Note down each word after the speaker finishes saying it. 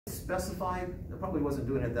specified, I probably wasn't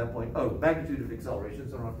doing it at that point. Oh, magnitude of acceleration,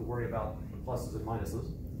 so I don't have to worry about the pluses and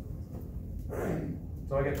minuses.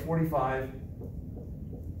 So I get 45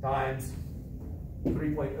 times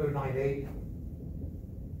 3.098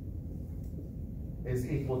 is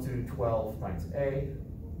equal to 12 times A.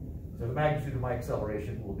 So the magnitude of my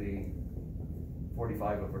acceleration will be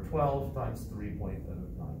 45 over 12 times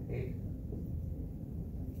 3.098.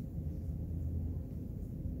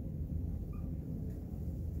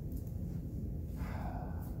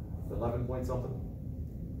 11 point something.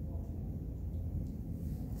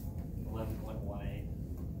 11.18.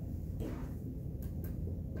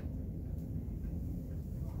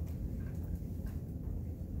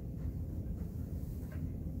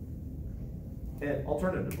 And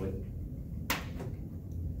alternatively,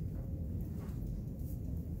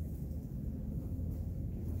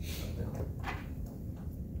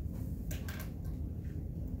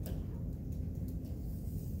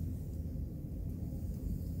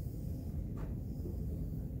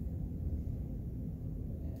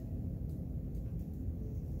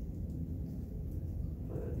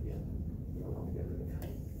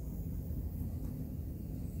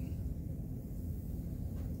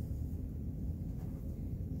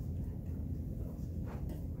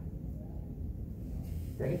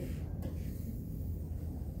 okay.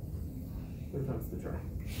 Here comes the try.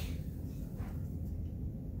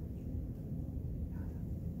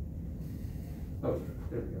 Oh,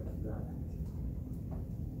 there we go.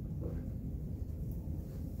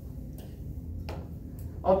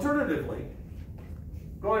 Alternatively,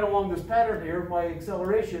 going along this pattern here, my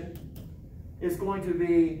acceleration is going to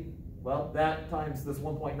be, well, that times this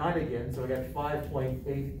 1.9 again, so I got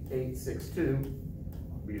 5.8862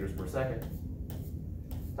 meters per second.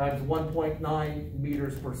 Times 1.9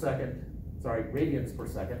 meters per second, sorry, radians per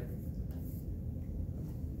second.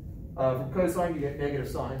 From cosine, you get negative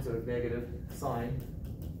sine, so negative sine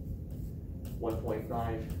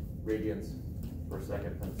 1.9 radians per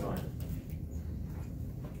second times sine.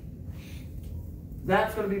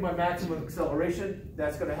 That's going to be my maximum acceleration.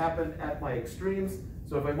 That's going to happen at my extremes.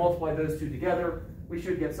 So if I multiply those two together, we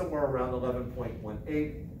should get somewhere around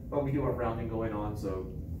 11.18, but we do have rounding going on, so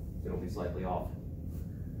it'll be slightly off.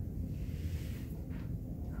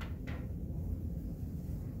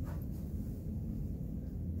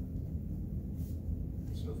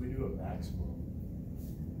 So if we do a maximum,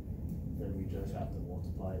 then we just have to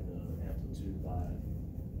multiply the amplitude by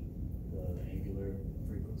the angular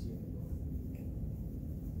frequency?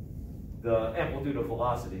 The amplitude of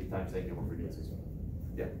velocity times angular frequency.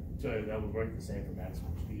 Yeah. So that would work the same for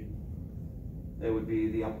maximum speed? It would be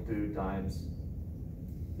the amplitude times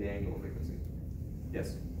the angular frequency.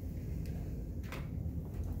 Yes.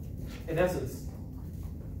 In essence,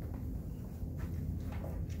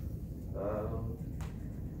 oh,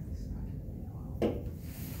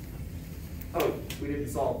 we didn't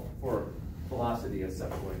solve for velocity as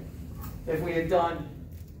separately. If we had done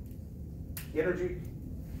energy,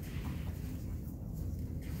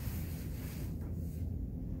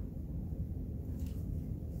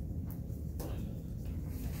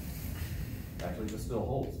 actually this still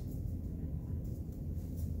holds.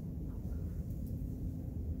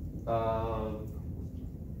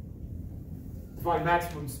 To find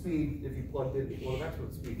maximum speed, if you plugged in, well, the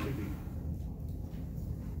maximum speed would be,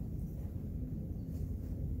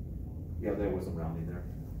 yeah, there was some rounding there.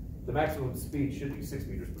 The maximum speed should be 6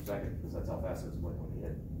 meters per second, because that's how fast it's going when you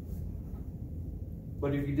hit.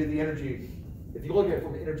 But if you did the energy, if you look at it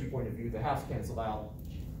from an energy point of view, the halves cancel out.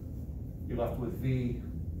 You're left with V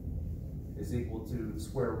is equal to the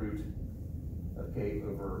square root of K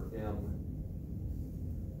over M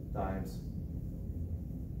times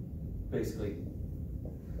basically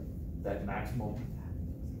that maximum,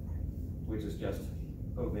 which is just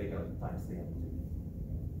omega times the amplitude,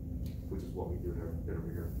 which is what we do here, over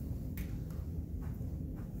here.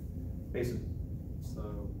 Mason.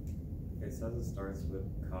 So it says it starts with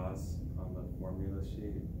cos on the formula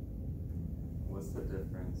sheet. What's the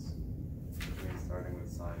difference between starting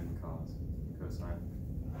with sine and cos, cosine?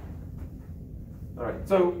 All right,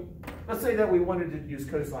 so let's say that we wanted to use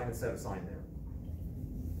cosine instead of sine there.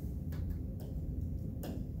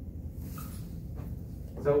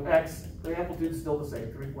 So x, the amplitude is still the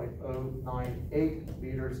same, 3.098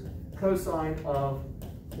 meters. Cosine of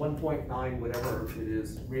 1.9, whatever it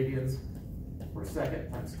is, radians per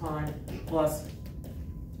second times time, plus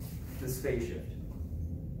this phase shift.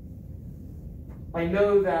 I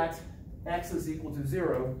know that x is equal to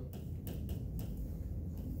 0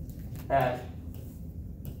 at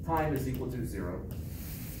time is equal to 0.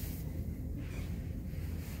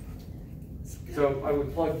 So I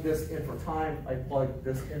would plug this in for time, I plug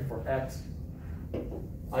this in for x.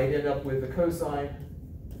 I end up with the cosine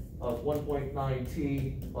of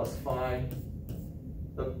 1.9t plus phi.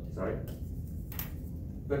 Oh, sorry.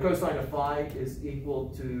 The cosine of phi is equal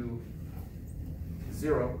to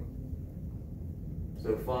 0.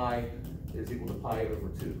 So phi is equal to pi over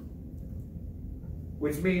 2.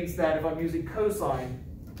 Which means that if I'm using cosine,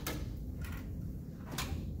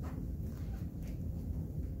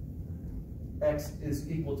 x is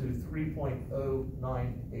equal to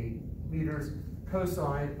 3.098 meters,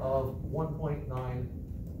 cosine of 1.9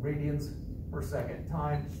 radians per second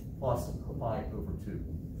times plus pi over 2.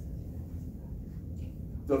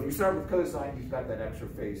 So if you start with cosine, you've got that extra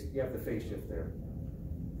phase, you have the phase shift there.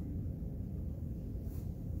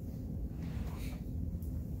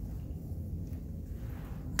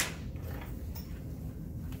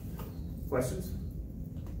 Questions?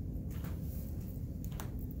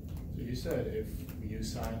 So you said if we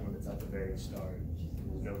use sine when it's at the very start,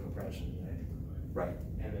 there's no compression, right? Right.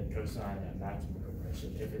 And then cosine at maximum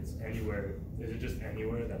compression, if it's anywhere, is it just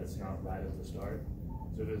anywhere that it's not right at the start?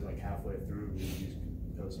 So if it's like halfway through, we use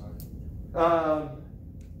cosine?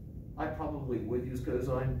 I probably would use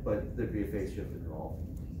cosine, but there'd be a phase shift involved.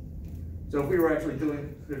 So if we were actually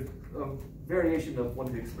doing, there's a variation of one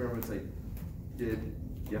of the experiments I did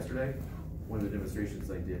yesterday, one of the demonstrations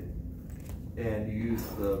I did, and you use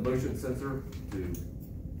the motion sensor to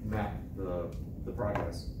map the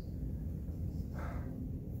progress.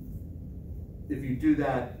 If you do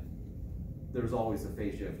that, there's always a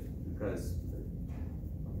phase shift because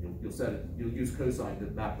you'll use cosine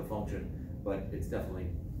to map the function, but it's definitely,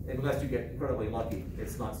 unless you get incredibly lucky,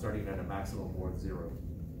 it's not starting at a maximum or 0.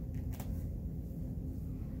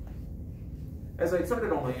 As I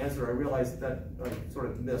started on my answer, I realized that I sort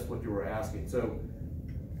of missed what you were asking. So,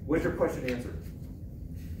 was your question answered?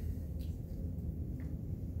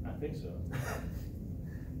 I think so.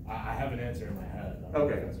 I have an answer in my head. I don't know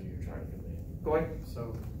Okay. if that's what you're trying to convey. Go ahead.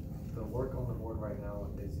 So the work on the board right now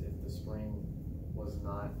is if the spring was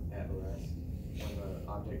not at rest when the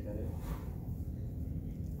object hit it?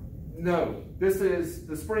 No, the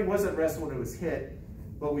spring wasn't rest when it was hit,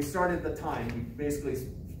 but we started the time. We basically,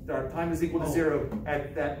 our time is equal to 0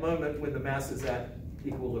 at that moment when the mass is at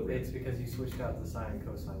equilibrium. It's because you switched out the sine and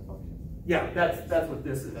cosine function. Yeah, that's what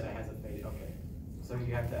this is. Then it has a phase, okay. So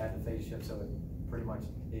you have to add the phase shift, so it pretty much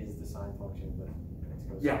is the sine function, but it's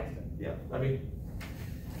cosine. Yeah, instead. yeah. I mean,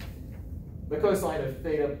 the cosine of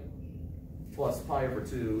theta plus pi over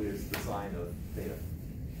 2 is the sine of theta.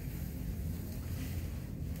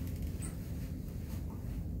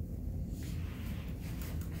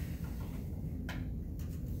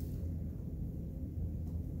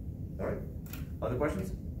 All right. Other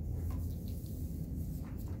questions?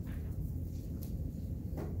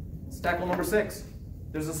 Tackle number 6.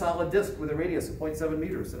 There's a solid disc with a radius of 0.7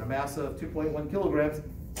 meters and a mass of 2.1 kilograms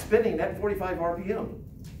spinning at 45 RPM.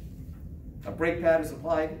 A brake pad is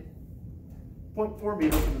applied 0.4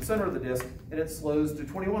 meters from the center of the disc, and it slows to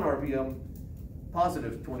 21 RPM,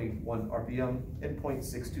 positive 21 RPM in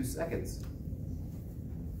 0.62 seconds.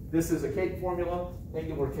 This is a cake formula,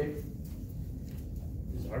 angular cake.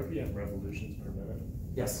 Is RPM revolutions per minute?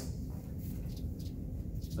 Yes.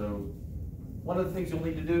 So one of the things you'll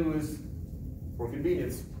need to do is, for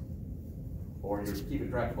convenience, or you're keeping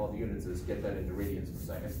track of all the units, is get that into radians per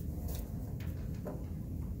second.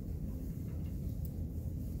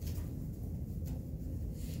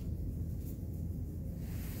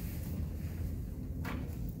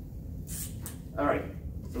 All right,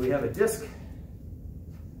 so we have a disk,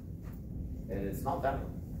 and it's not that one.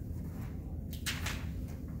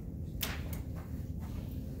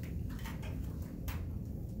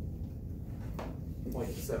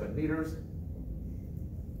 0.7 meters.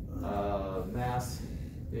 Mass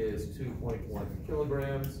is 2.1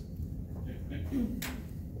 kilograms.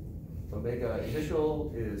 Omega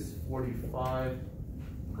initial is 45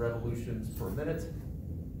 revolutions per minute.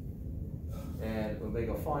 And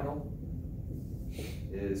omega final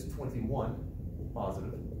is 21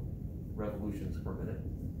 positive revolutions per minute.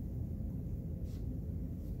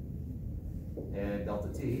 And delta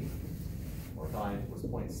T, or time, was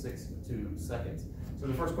 0.62 seconds. So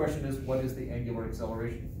the first question is, what is the angular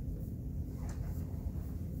acceleration?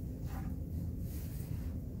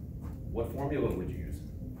 What formula would you use?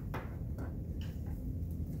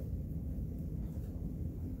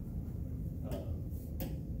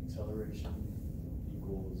 Acceleration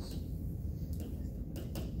equals,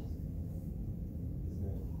 isn't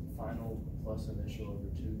it final plus initial over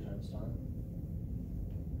 2 times time?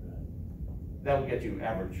 That will get you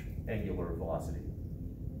average angular velocity.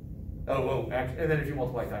 Oh, well, and then if you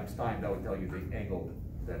multiply times time, that would tell you the angle,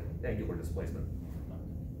 the angular displacement.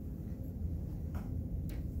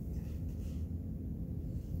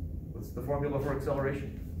 What's the formula for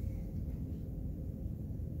acceleration?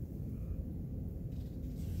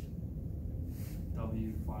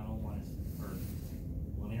 W final minus, or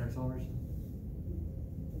linear acceleration?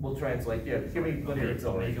 We'll translate, yeah, give me linear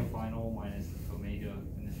acceleration. Omega final minus omega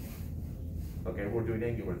initial. Okay, we're doing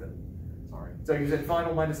angular then. Sorry. So you said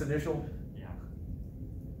final minus initial, Yeah.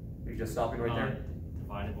 you're just stopping right there?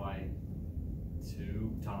 Divided by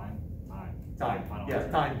 2 time. Time, Final yeah,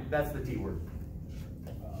 answer. time, that's the T word.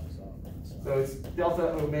 So it's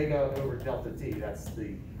delta omega over delta T, that's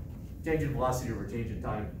the change in velocity over change in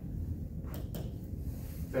time.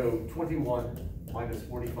 So 21 minus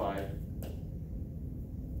 45.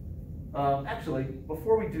 Actually,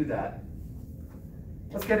 before we do that,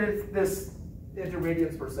 let's get this into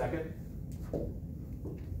radians per second.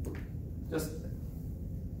 Just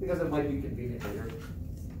because it might be convenient later.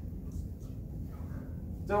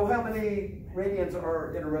 So how many radians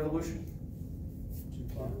are in a revolution? 2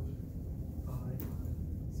 pi.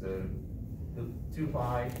 So the 2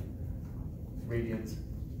 pi radians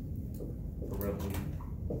per revolution.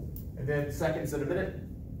 And then seconds in a minute?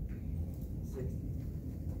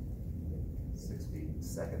 60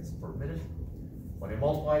 seconds per minute. When I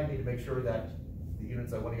multiply, I need to make sure that the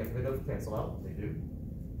units I want to get rid of cancel out. They do.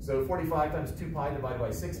 So 45 times 2 pi divided by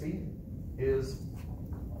 60 is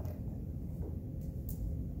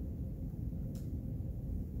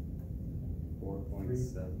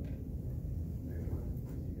 4.7.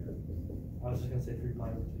 I was just gonna say 3 pi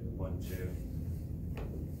over 2. 1, 2.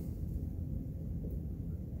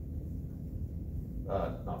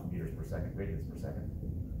 Not meters per second, radians per second.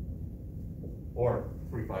 Or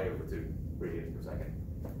 3 pi over 2 radians per second.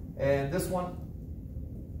 And this one,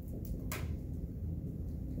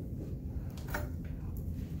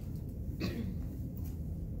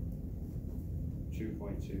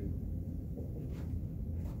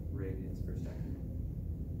 Radians per second.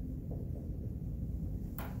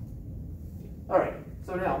 all right,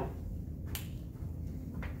 so now,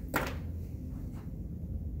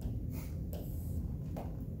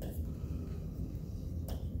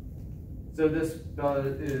 so this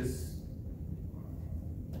is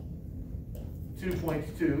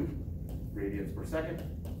 2.2 radians per second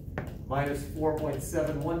minus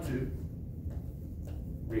 4.712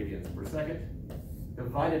 radians per second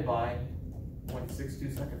divided by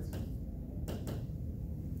 0.62 seconds.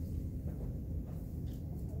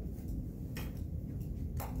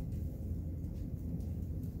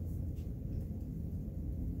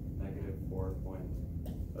 Negative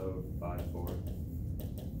 4.054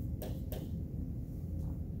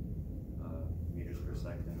 meters per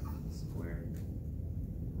second squared.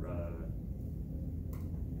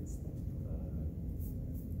 It's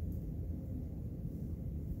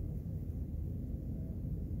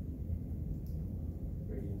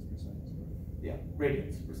Radians per second squared. Yeah,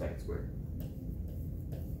 radians per second squared.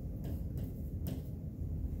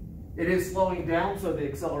 It is slowing down, so the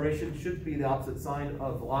acceleration should be the opposite sign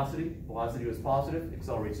of velocity. Velocity was positive,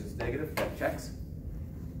 acceleration is negative, that checks.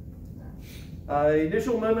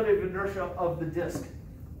 Initial moment of inertia of the disk.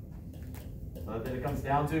 Then it comes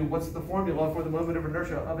down to what's the formula for the moment of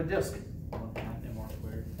inertia of a disk? 1/2 mr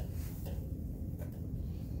squared.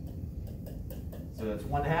 So that's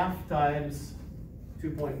 1/2 times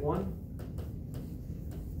 2.1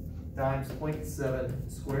 times 0.7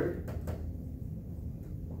 squared.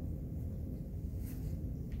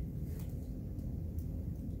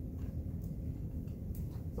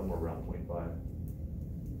 Somewhere around 0.5.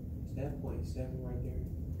 Is that 0.7 right there?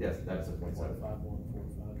 Yes, that's a 0.7.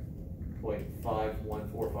 5145.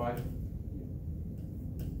 0.5145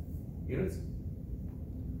 units.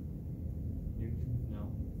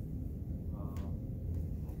 No.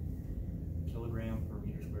 Kilogram per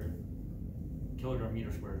meter squared. Kilogram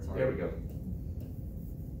meter squared, sorry. There we go.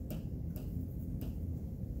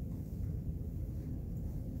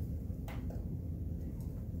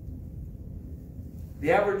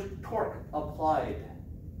 The average torque applied.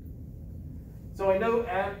 So I know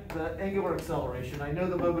at the angular acceleration, I know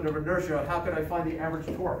the moment of inertia. How can I find the average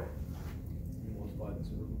torque? You multiply the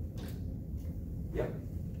 2. Yeah.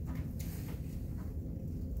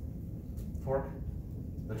 Torque.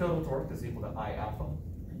 The total torque is equal to I alpha.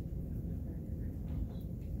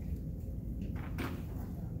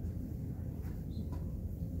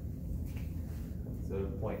 So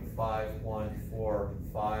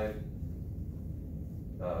 0.5145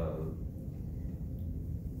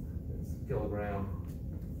 it's kilogram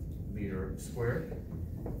meter squared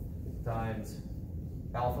times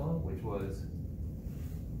alpha, which was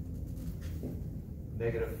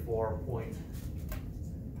negative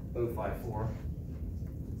 4.054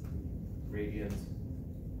 radians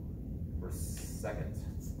per second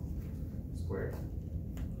squared.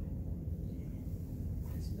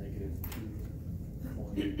 It's negative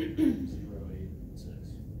 2.086.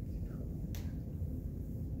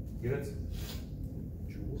 Units?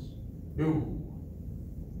 Joules? No.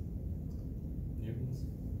 Newtons.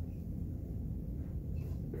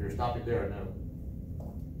 If you're stopping there, no.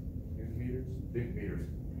 Newton meters? Newton meters.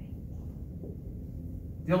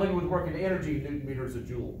 Dealing with working energy, Newton meters a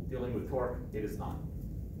joule. Dealing with torque, it is not.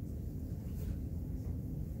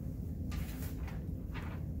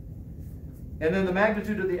 And then the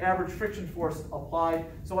magnitude of the average friction force applied.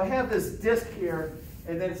 So I have this disc here,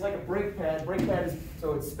 and then it's like a brake pad. Brake pad is,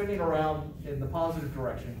 so it's spinning around in the positive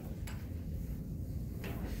direction.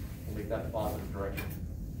 We'll make that the positive direction.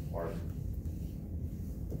 Or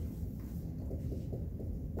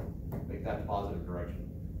make that the positive direction.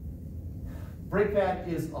 Brake pad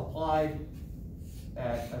is applied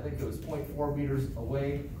at, I think it was 0.4 meters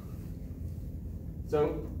away.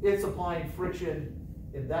 So it's applying friction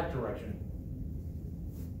in that direction,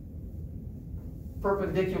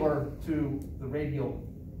 perpendicular to the radial,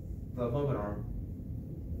 the moment arm.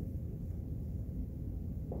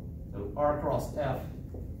 So R cross F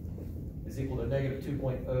is equal to negative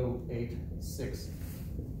 2.086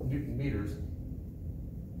 Newton meters.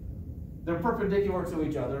 They're perpendicular to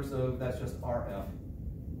each other, so that's just RF,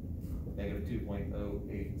 negative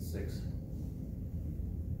 2.086.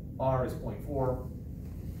 R is 0.4,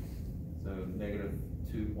 so negative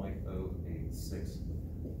 2.086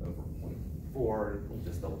 over 0.4. We'll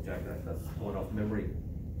just double check that. That's going off memory.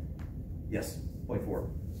 Yes, 0.4.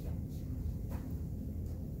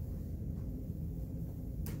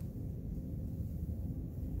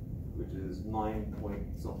 Which is 9 point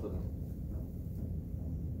something.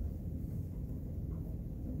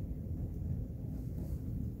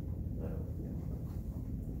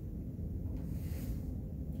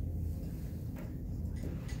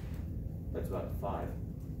 That's about 5.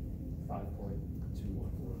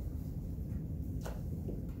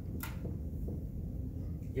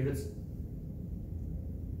 5.214. Units?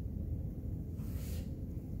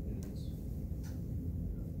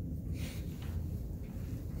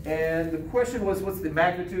 And the question was, what's the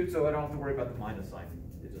magnitude? So I don't have to worry about the minus sign.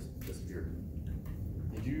 It just disappeared.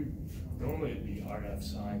 Did you, normally it'd be RF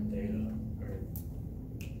sine theta,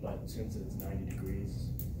 but since it's 90 degrees,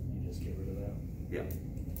 you just get rid of that? Yeah.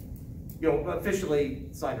 You know, officially,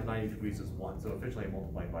 sine of 90 degrees is 1, so officially I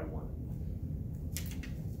multiply by 1.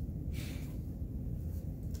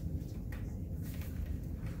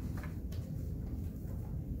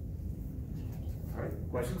 All right,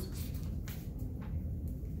 questions?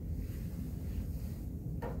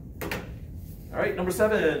 All right, number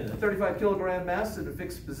 7, a 35 kilogram mass in a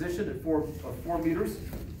fixed position at 4 meters.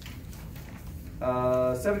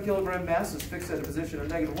 7 kilogram mass is fixed at a position of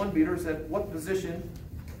negative 1 meters. At what position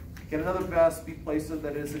can another mass be placed so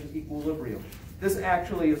that it is in equilibrium? This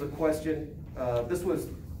actually is a question, this was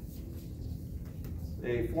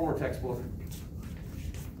a former textbook.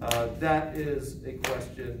 That is a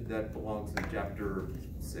question that belongs in chapter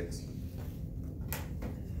 6.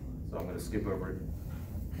 So I'm going to skip over it.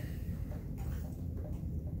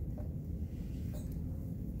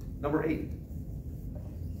 Number 8.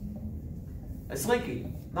 A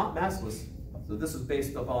slinky, not massless. So this is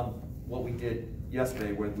based upon what we did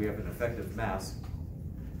yesterday where we have an effective mass.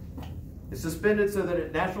 It's suspended so that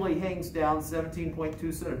it naturally hangs down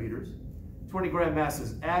 17.2 centimeters. 20 gram mass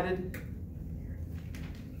is added.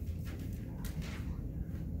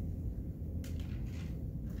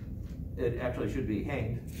 It actually should be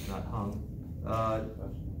hanged, not hung,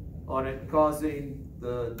 on it, causing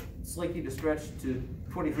the slinky to stretch to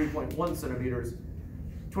 23.1 centimeters.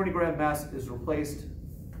 20 gram mass is replaced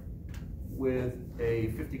with a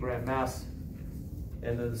 50 gram mass,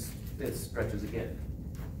 and then it stretches again.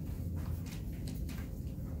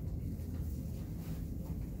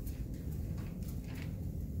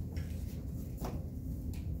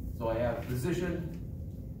 So I have position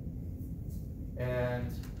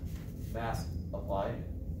and mass applied,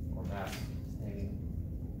 or mass hanging.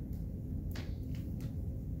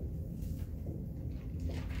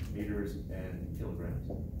 Meters and kilograms.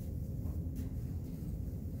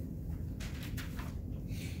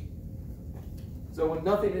 So when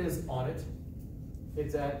nothing is on it,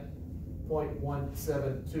 it's at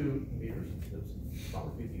 0.172 meters. Oops, not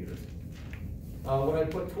repeat the units. When I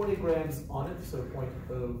put 20 grams on it, so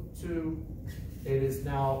 0.02, it is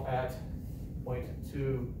now at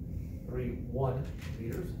 0.231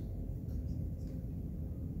 meters.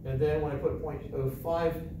 And then when I put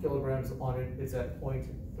 0.05 kilograms on it, it's at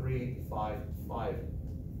 0.355.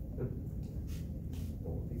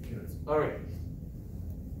 Units. All right.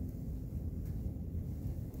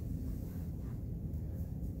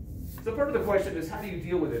 So part of the question is, how do you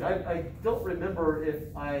deal with it? I don't remember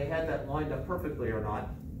if I had that lined up perfectly or not.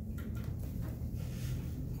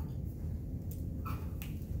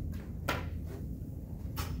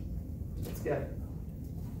 Let's get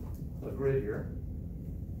a grid here.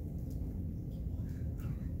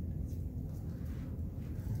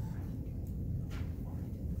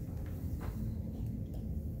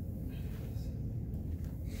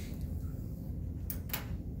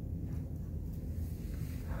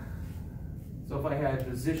 So if I had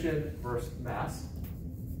position versus mass,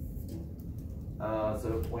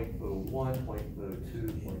 so 0.01,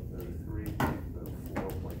 0.02, 0.03,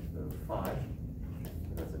 0.04, 0.05,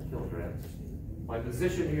 that's in kilograms. My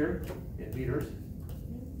position here in meters,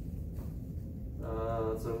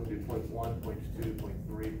 so we'll do 0.1, 0.2,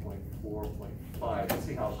 0.3, 0.4, 0.5. Let's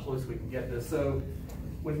see how close we can get this. So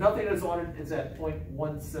when nothing is on it, it's at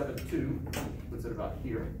 0.172, puts it about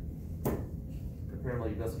here.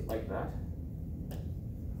 Apparently it doesn't like that.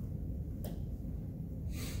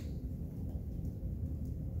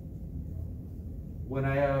 When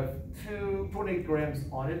I have 28 grams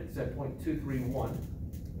on it, it's at 0.231,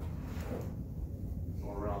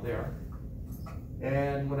 or around there.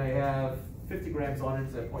 And when I have 50 grams on it,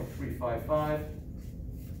 it's at 0.355.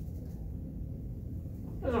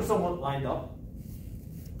 Those are somewhat lined up.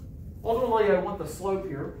 Ultimately, I want the slope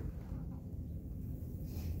here.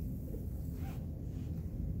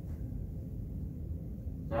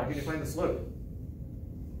 So how can you find the slope?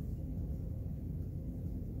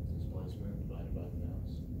 Displacement divided by the mass.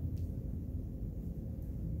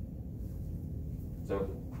 So,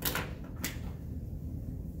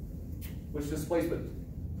 which displacement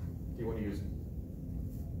do you want to use?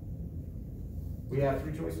 We have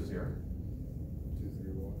three choices here. 2,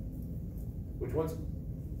 3, 1. Which ones?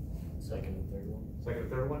 Second and third one. Second and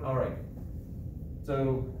third one? All right.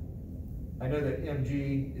 So, I know that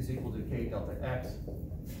mg is equal to k delta x.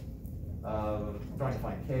 I'm trying to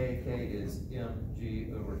find k. K is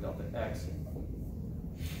mg over delta x.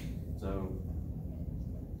 So,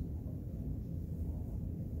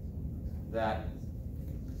 that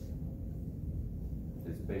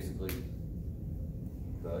is basically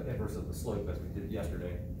the inverse of the slope as we did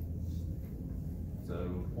yesterday.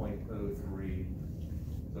 So 0.03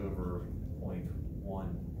 over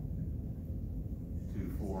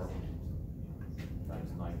 0.124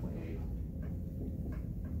 times 9.8.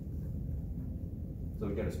 So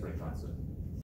we get a spring constant.